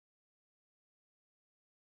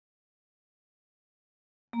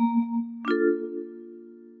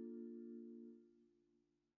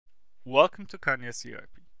Welcome to Kanya's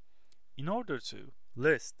ERP. In order to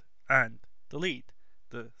list and delete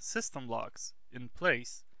the system logs in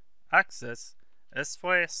place, access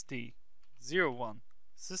SYST01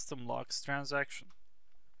 system logs transaction.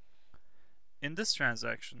 In this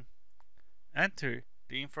transaction, enter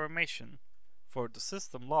the information for the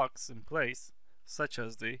system logs in place, such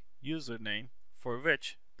as the username for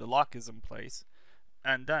which the log is in place,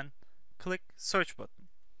 and then click Search button.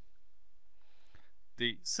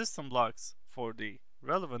 The system logs for the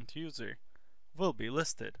relevant user will be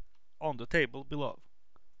listed on the table below.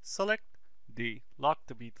 Select the log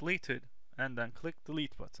to be deleted and then click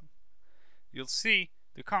Delete button. You'll see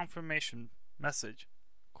the confirmation message,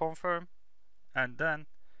 confirm, and then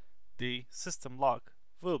the system log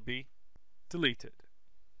will be deleted.